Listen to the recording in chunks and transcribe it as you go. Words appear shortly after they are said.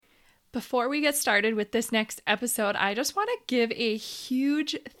Before we get started with this next episode, I just want to give a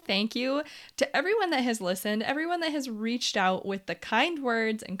huge thank you to everyone that has listened, everyone that has reached out with the kind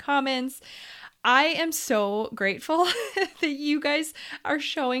words and comments. I am so grateful that you guys are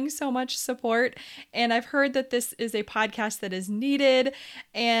showing so much support, and I've heard that this is a podcast that is needed,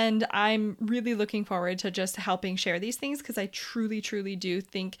 and I'm really looking forward to just helping share these things because I truly, truly do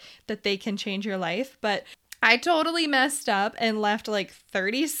think that they can change your life. But I totally messed up and left like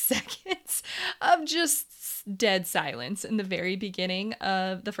 30 seconds of just dead silence in the very beginning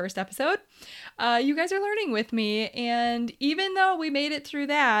of the first episode. You guys are learning with me, and even though we made it through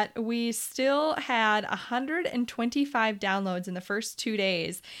that, we still had 125 downloads in the first 2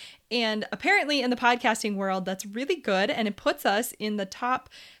 days. And apparently in the podcasting world, that's really good, and it puts us in the top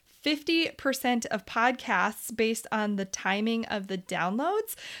 50% of podcasts based on the timing of the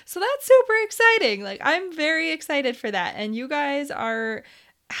downloads. So that's super exciting. Like, I'm very excited for that. And you guys are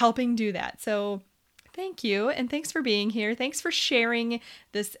helping do that. So thank you. And thanks for being here. Thanks for sharing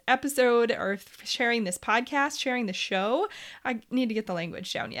this episode or sharing this podcast, sharing the show. I need to get the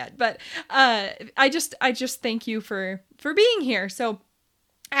language down yet, but I just thank you for being here. So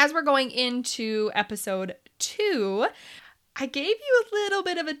as we're going into episode 2, I gave you a little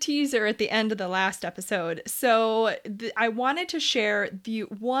bit of a teaser at the end of the last episode. So I wanted to share the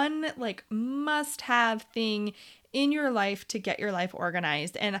one like must-have thing in your life to get your life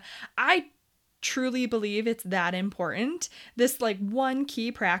organized. And I truly believe it's that important. This like one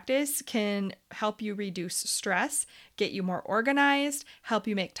key practice can help you reduce stress, get you more organized, help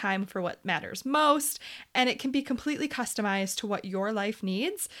you make time for what matters most, and it can be completely customized to what your life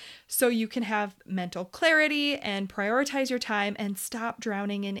needs so you can have mental clarity and prioritize your time and stop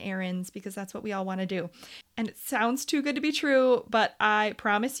drowning in errands, because that's what we all want to do. And it sounds too good to be true, but I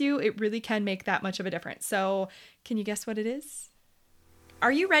promise you it really can make that much of a difference. So can you guess what it is?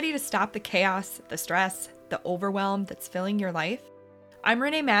 Are you ready to stop the chaos, the stress, the overwhelm that's filling your life? I'm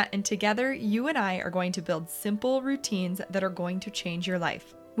Renee Matt, and together you and I are going to build simple routines that are going to change your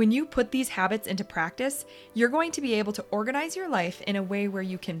life. When you put these habits into practice, you're going to be able to organize your life in a way where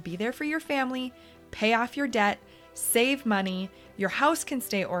you can be there for your family, pay off your debt, save money, your house can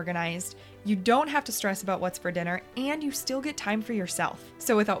stay organized, you don't have to stress about what's for dinner, and you still get time for yourself.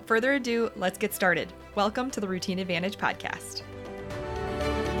 So without further ado, let's get started. Welcome to the Routine Advantage Podcast.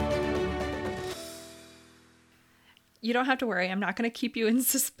 You don't have to worry. I'm not going to keep you in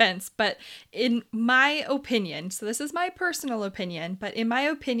suspense, but in my opinion, so this is my personal opinion, but in my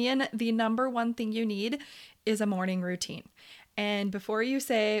opinion, the number one thing you need is a morning routine. And before you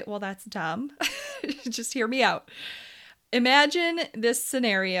say, well, that's dumb, just hear me out. Imagine this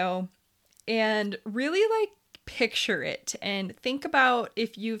scenario and really like picture it and think about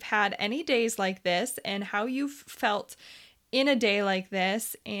if you've had any days like this and how you've felt in a day like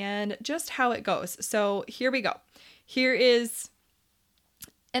this and just how it goes. So here we go. Here is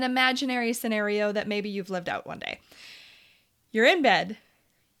an imaginary scenario that maybe you've lived out one day. You're in bed,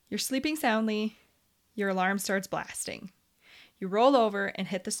 you're sleeping soundly, your alarm starts blasting. You roll over and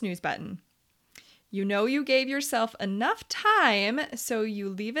hit the snooze button. You know you gave yourself enough time, so you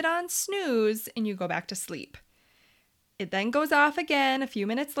leave it on snooze and you go back to sleep. It then goes off again a few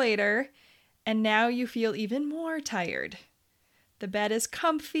minutes later, and now you feel even more tired. The bed is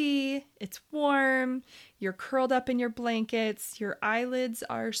comfy, it's warm, you're curled up in your blankets, your eyelids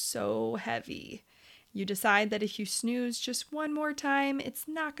are so heavy. You decide that if you snooze just one more time, it's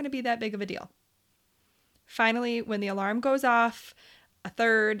not going to be that big of a deal. Finally, when the alarm goes off, a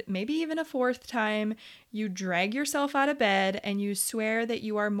third, maybe even a fourth time, you drag yourself out of bed and you swear that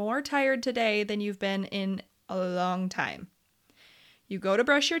you are more tired today than you've been in a long time. You go to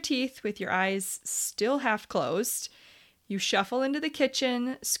brush your teeth with your eyes still half closed. You shuffle into the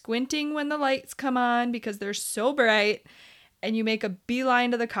kitchen, squinting when the lights come on because they're so bright, and you make a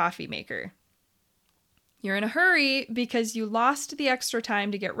beeline to the coffee maker. You're in a hurry because you lost the extra time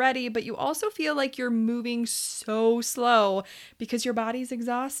to get ready, but you also feel like you're moving so slow because your body's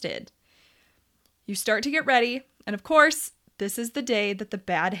exhausted. You start to get ready, and of course, this is the day that the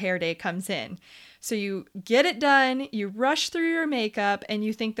bad hair day comes in. So you get it done, you rush through your makeup, and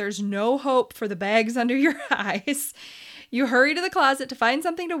you think there's no hope for the bags under your eyes. You hurry to the closet to find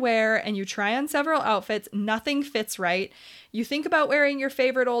something to wear, and you try on several outfits. Nothing fits right. You think about wearing your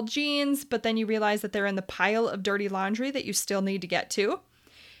favorite old jeans, but then you realize that they're in the pile of dirty laundry that you still need to get to.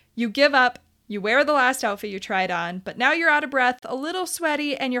 You give up. You wear the last outfit you tried on, but now you're out of breath, a little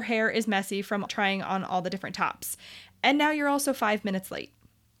sweaty, and your hair is messy from trying on all the different tops. And now you're also 5 minutes late.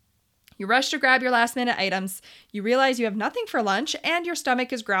 You rush to grab your last minute items. You realize you have nothing for lunch, and your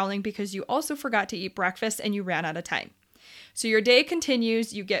stomach is growling because you also forgot to eat breakfast and you ran out of time. So your day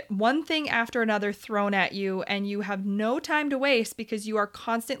continues, you get one thing after another thrown at you, and you have no time to waste because you are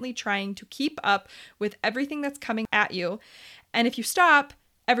constantly trying to keep up with everything that's coming at you. And if you stop,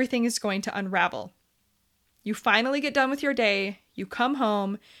 everything is going to unravel. You finally get done with your day, you come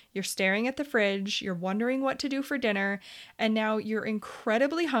home, you're staring at the fridge, you're wondering what to do for dinner, and now you're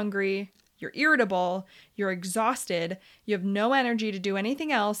incredibly hungry, you're irritable, you're exhausted, you have no energy to do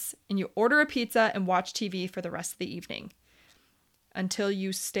anything else, and you order a pizza and watch TV for the rest of the evening. Until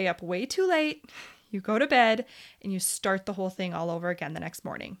you stay up way too late, you go to bed, and you start the whole thing all over again the next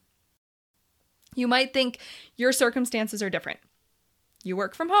morning. You might think your circumstances are different. You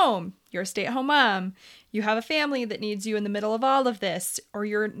work from home, you're a stay-at-home mom, you have a family that needs you in the middle of all of this, or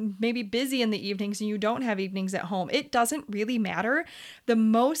you're maybe busy in the evenings and you don't have evenings at home. It doesn't really matter. The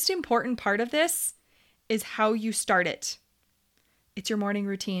most important part of this is how you start it. It's your morning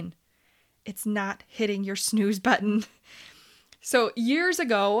routine. It's not hitting your snooze button. So years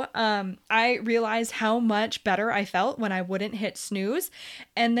ago, I realized how much better I felt when I wouldn't hit snooze.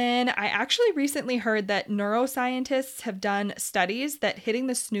 And then I actually recently heard that neuroscientists have done studies that hitting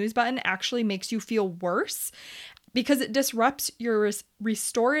the snooze button actually makes you feel worse because it disrupts your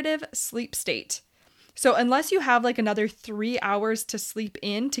restorative sleep state. So unless you have like another 3 hours to sleep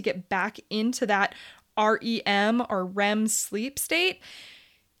in to get back into that REM or REM sleep state,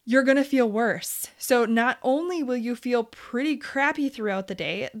 you're going to feel worse. So not only will you feel pretty crappy throughout the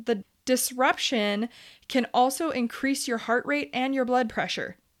day, the disruption can also increase your heart rate and your blood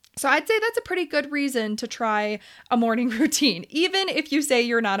pressure. So I'd say that's a pretty good reason to try a morning routine, even if you say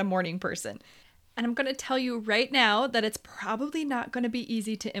you're not a morning person. And I'm going to tell you right now that it's probably not going to be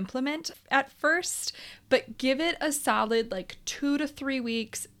easy to implement at first, but give it a solid 2 to 3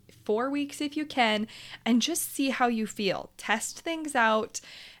 weeks, 4 weeks if you can, and just see how you feel. Test things out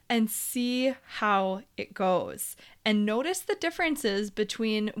and see how it goes. And notice the differences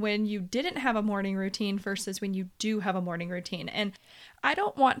between when you didn't have a morning routine versus when you do have a morning routine. And I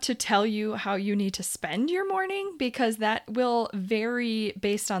don't want to tell you how you need to spend your morning because that will vary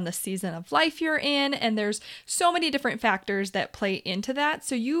based on the season of life you're in. And there's so many different factors that play into that.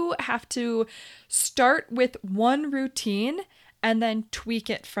 So you have to start with one routine and then tweak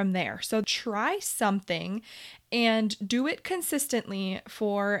it from there. So try something and do it consistently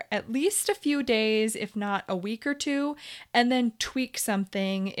for at least a few days, if not a week or two, and then tweak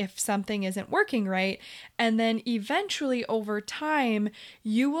something if something isn't working right. And then eventually over time,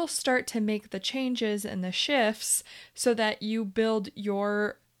 you will start to make the changes and the shifts so that you build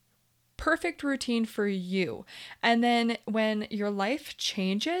your perfect routine for you. And then when your life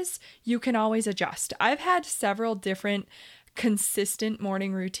changes, you can always adjust. I've had several different consistent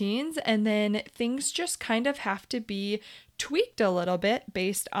morning routines, and then things just kind of have to be tweaked a little bit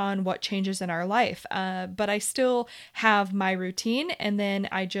based on what changes in our life. But I still have my routine, and then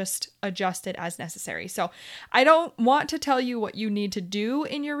I just adjust it as necessary. So I don't want to tell you what you need to do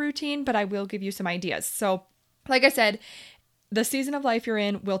in your routine, but I will give you some ideas. So like I said, the season of life you're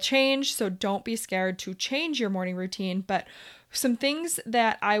in will change, so don't be scared to change your morning routine. But some things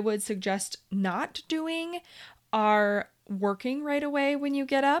that I would suggest not doing are working right away when you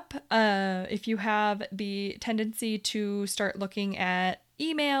get up. If you have the tendency to start looking at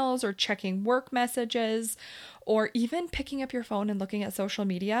emails or checking work messages, or even picking up your phone and looking at social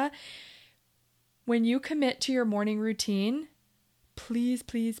media, when you commit to your morning routine, please,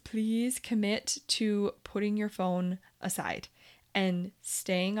 please, please commit to putting your phone aside and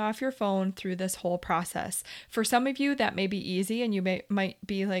staying off your phone through this whole process. For some of you, that may be easy and you might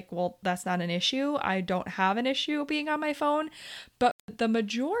be like, well, that's not an issue. I don't have an issue being on my phone. But the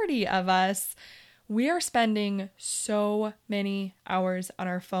majority of us, we are spending so many hours on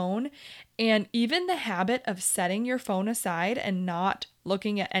our phone. And even the habit of setting your phone aside and not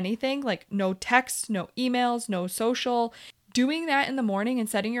looking at anything, like no texts, no emails, no social, doing that in the morning and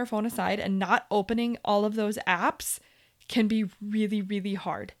setting your phone aside and not opening all of those apps can be really, really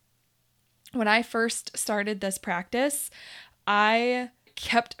hard. When I first started this practice, I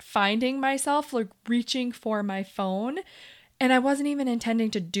kept finding myself reaching for my phone, and I wasn't even intending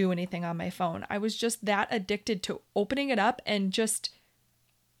to do anything on my phone. I was just that addicted to opening it up and just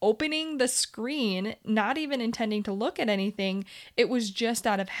opening the screen, not even intending to look at anything. It was just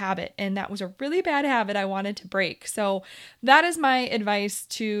out of habit, and that was a really bad habit I wanted to break. So that is my advice: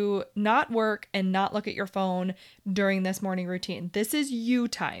 to not work and not look at your phone during this morning routine. This is you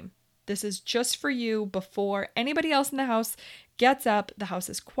time. This is just for you before anybody else in the house gets up. The house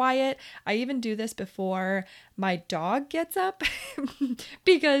is quiet. I even do this before my dog gets up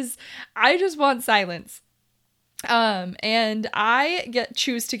because I just want silence. And I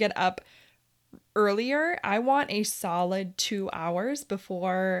choose to get up earlier. I want a solid 2 hours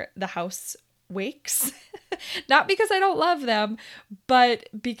before the house wakes. Not because I don't love them, but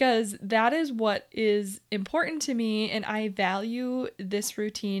because that is what is important to me, and I value this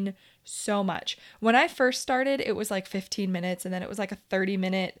routine so much. When I first started, it was like 15 minutes, and then it was like a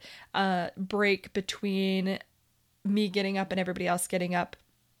 30-minute break between me getting up and everybody else getting up.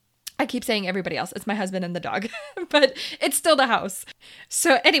 I keep saying everybody else. It's my husband and the dog, but it's still the house.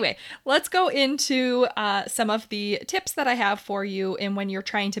 So anyway, let's go into some of the tips that I have for you in when you're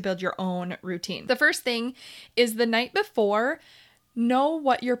trying to build your own routine. The first thing is the night before, know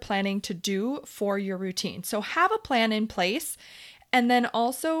what you're planning to do for your routine. So have a plan in place, and then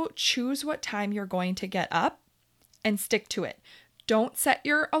also choose what time you're going to get up and stick to it. Don't set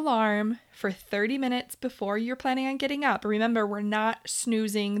your alarm for 30 minutes before you're planning on getting up. Remember, we're not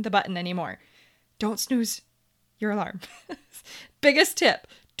snoozing the button anymore. Don't snooze your alarm. Biggest tip,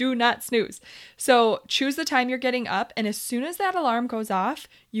 do not snooze. So choose the time you're getting up, and as soon as that alarm goes off,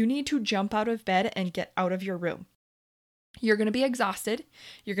 you need to jump out of bed and get out of your room. You're going to be exhausted.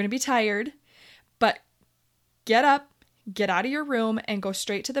 You're going to be tired, but get up, get out of your room, and go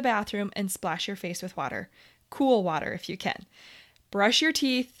straight to the bathroom and splash your face with water. Cool water if you can. Brush your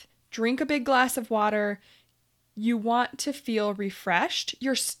teeth, drink a big glass of water. You want to feel refreshed.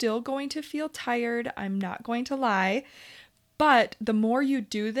 You're still going to feel tired. I'm not going to lie. But the more you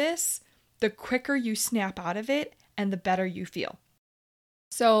do this, the quicker you snap out of it and the better you feel.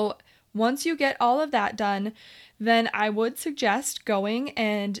 So once you get all of that done, then I would suggest going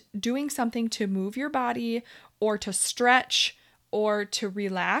and doing something to move your body or to stretch or to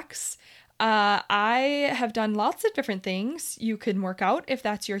relax. I have done lots of different things. You can work out if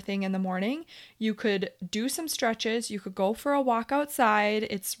that's your thing in the morning. You could do some stretches. You could go for a walk outside.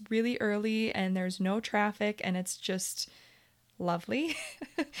 It's really early and there's no traffic and it's just lovely.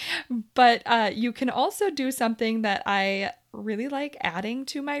 But you can also do something that I really like adding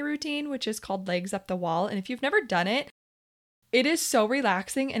to my routine, which is called legs up the wall. And if you've never done it, it is so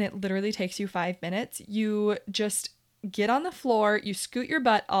relaxing and it literally takes you 5 minutes. You just get on the floor, you scoot your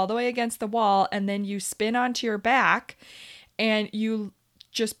butt all the way against the wall, and then you spin onto your back and you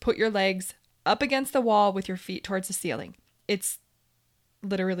just put your legs up against the wall with your feet towards the ceiling. It's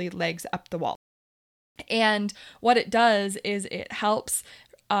literally legs up the wall. And what it does is it helps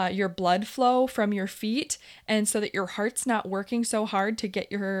your blood flow from your feet, and so that your heart's not working so hard to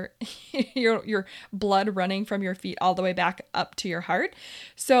get your blood running from your feet all the way back up to your heart.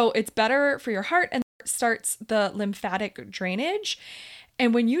 So it's better for your heart and starts the lymphatic drainage.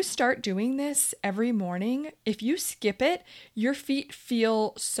 And when you start doing this every morning, if you skip it, your feet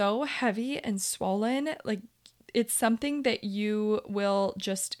feel so heavy and swollen. Like, it's something that you will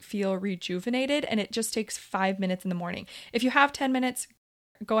just feel rejuvenated, and it just takes 5 minutes in the morning. If you have 10 minutes,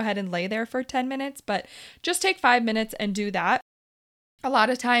 go ahead and lay there for 10 minutes, but just take 5 minutes and do that. A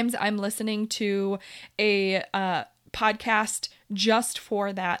lot of times I'm listening to a podcast just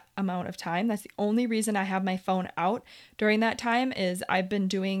for that amount of time. That's the only reason I have my phone out during that time. Is I've been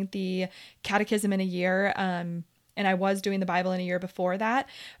doing the catechism in a year, and I was doing the Bible in a year before that.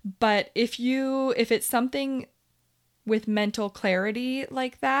 But if it's something with mental clarity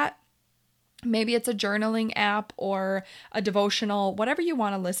like that, maybe it's a journaling app or a devotional, whatever you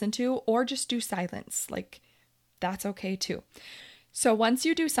want to listen to, or just do silence. Like, that's okay too. So once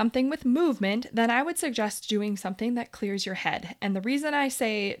you do something with movement, then I would suggest doing something that clears your head. And the reason I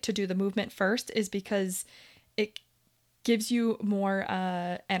say to do the movement first is because it gives you more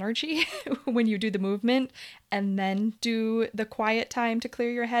energy when you do the movement and then do the quiet time to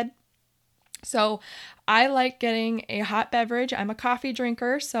clear your head. So I like getting a hot beverage. I'm a coffee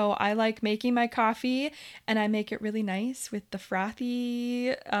drinker, so I like making my coffee, and I make it really nice with the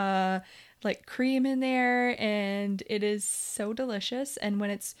frothy like cream in there, and it is so delicious. And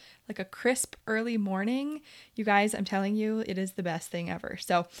when it's like a crisp early morning, you guys, I'm telling you, it is the best thing ever.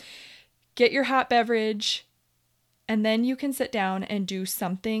 So get your hot beverage, and then you can sit down and do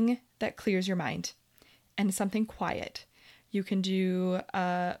something that clears your mind and something quiet. You can do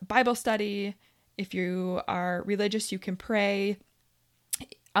a Bible study. If you are religious, you can pray.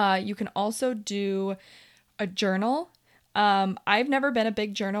 You can also do a journal. I've never been a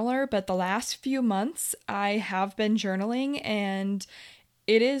big journaler, but the last few months I have been journaling, and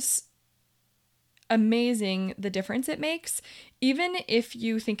it is amazing the difference it makes. Even if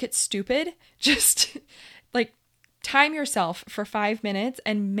you think it's stupid, just like time yourself for 5 minutes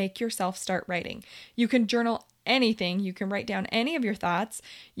and make yourself start writing. You can journal anything. You can write down any of your thoughts.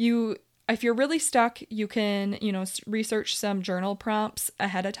 If you're really stuck, you can, research some journal prompts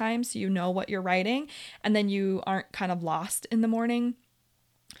ahead of time so you know what you're writing, and then you aren't kind of lost in the morning.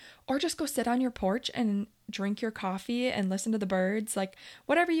 or just go sit on your porch and drink your coffee and listen to the birds. Like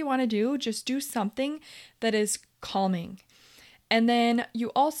whatever you want to do, just do something that is calming. And then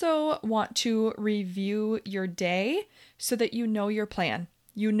you also want to review your day so that you know your plan.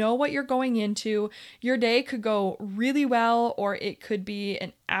 You know what you're going into. Your day could go really well, or it could be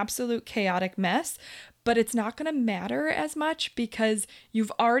an absolute chaotic mess, but it's not going to matter as much because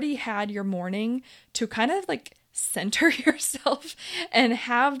you've already had your morning to kind of like center yourself and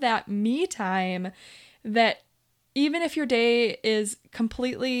have that me time that even if your day is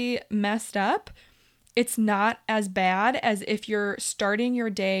completely messed up, it's not as bad as if you're starting your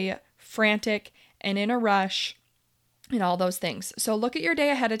day frantic and in a rush and all those things. So look at your day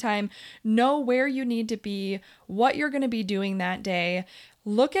ahead of time, know where you need to be, what you're going to be doing that day.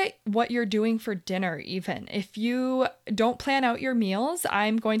 Look at what you're doing for dinner even. If you don't plan out your meals,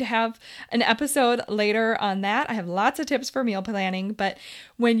 I'm going to have an episode later on that. I have lots of tips for meal planning, but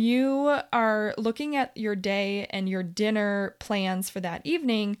when you are looking at your day and your dinner plans for that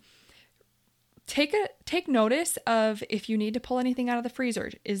evening, take notice of if you need to pull anything out of the freezer.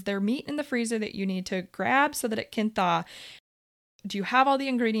 Is there meat in the freezer that you need to grab so that it can thaw? Do you have all the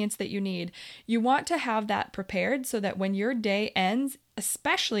ingredients that you need? You want to have that prepared so that when your day ends,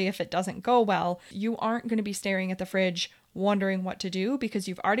 especially if it doesn't go well, you aren't going to be staring at the fridge wondering what to do because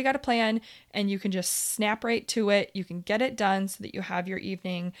you've already got a plan and you can just snap right to it. You can get it done so that you have your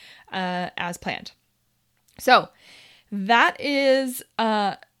evening as planned. So that is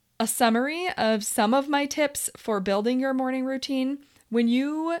a summary of some of my tips for building your morning routine. When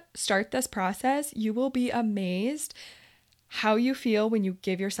you start this process, you will be amazed how you feel when you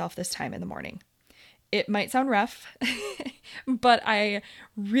give yourself this time in the morning. It might sound rough, but I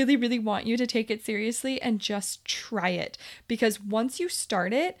really, really want you to take it seriously and just try it, because once you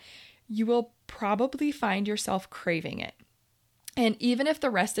start it, you will probably find yourself craving it. And even if the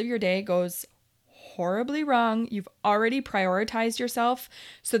rest of your day goes horribly wrong, you've already prioritized yourself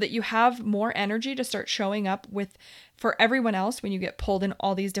so that you have more energy to start showing up for everyone else when you get pulled in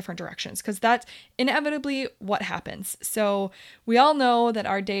all these different directions, because that's inevitably what happens. So we all know that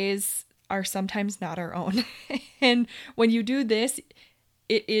our days are sometimes not our own. And when you do this,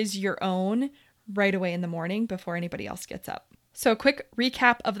 it is your own right away in the morning before anybody else gets up. So a quick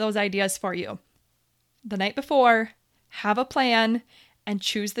recap of those ideas for you. The night before, have a plan and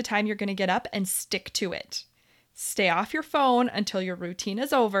choose the time you're going to get up and stick to it. Stay off your phone until your routine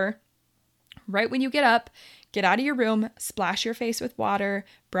is over. Right when you get up, get out of your room, splash your face with water,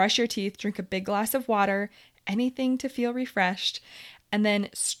 brush your teeth, drink a big glass of water, anything to feel refreshed, and then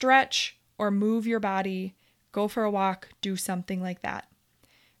stretch or move your body, go for a walk, do something like that.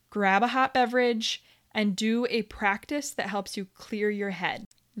 Grab a hot beverage and do a practice that helps you clear your head.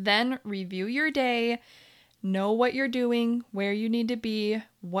 Then review your day. Know what you're doing, where you need to be,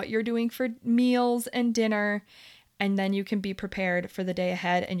 what you're doing for meals and dinner, and then you can be prepared for the day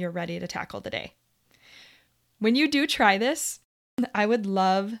ahead and you're ready to tackle the day. When you do try this, I would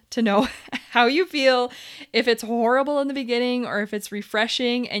love to know how you feel, if it's horrible in the beginning or if it's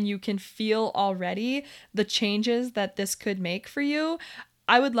refreshing and you can feel already the changes that this could make for you.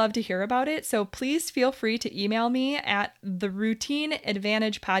 I would love to hear about it. So please feel free to email me at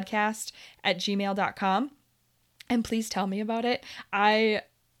theroutineadvantagepodcast@gmail.com. And please tell me about it. I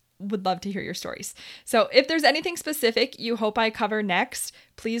would love to hear your stories. So if there's anything specific you hope I cover next,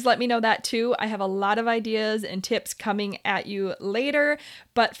 please let me know that too. I have a lot of ideas and tips coming at you later.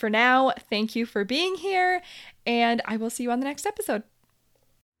 But for now, thank you for being here, and I will see you on the next episode.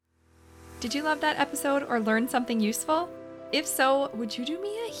 Did you love that episode or learn something useful? If so, would you do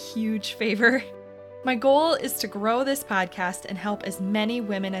me a huge favor? My goal is to grow this podcast and help as many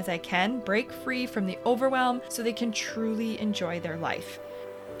women as I can break free from the overwhelm so they can truly enjoy their life.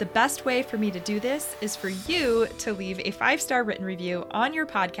 The best way for me to do this is for you to leave a 5-star written review on your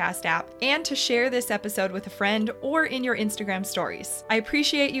podcast app and to share this episode with a friend or in your Instagram stories. I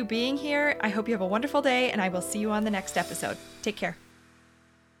appreciate you being here. I hope you have a wonderful day, and I will see you on the next episode. Take care.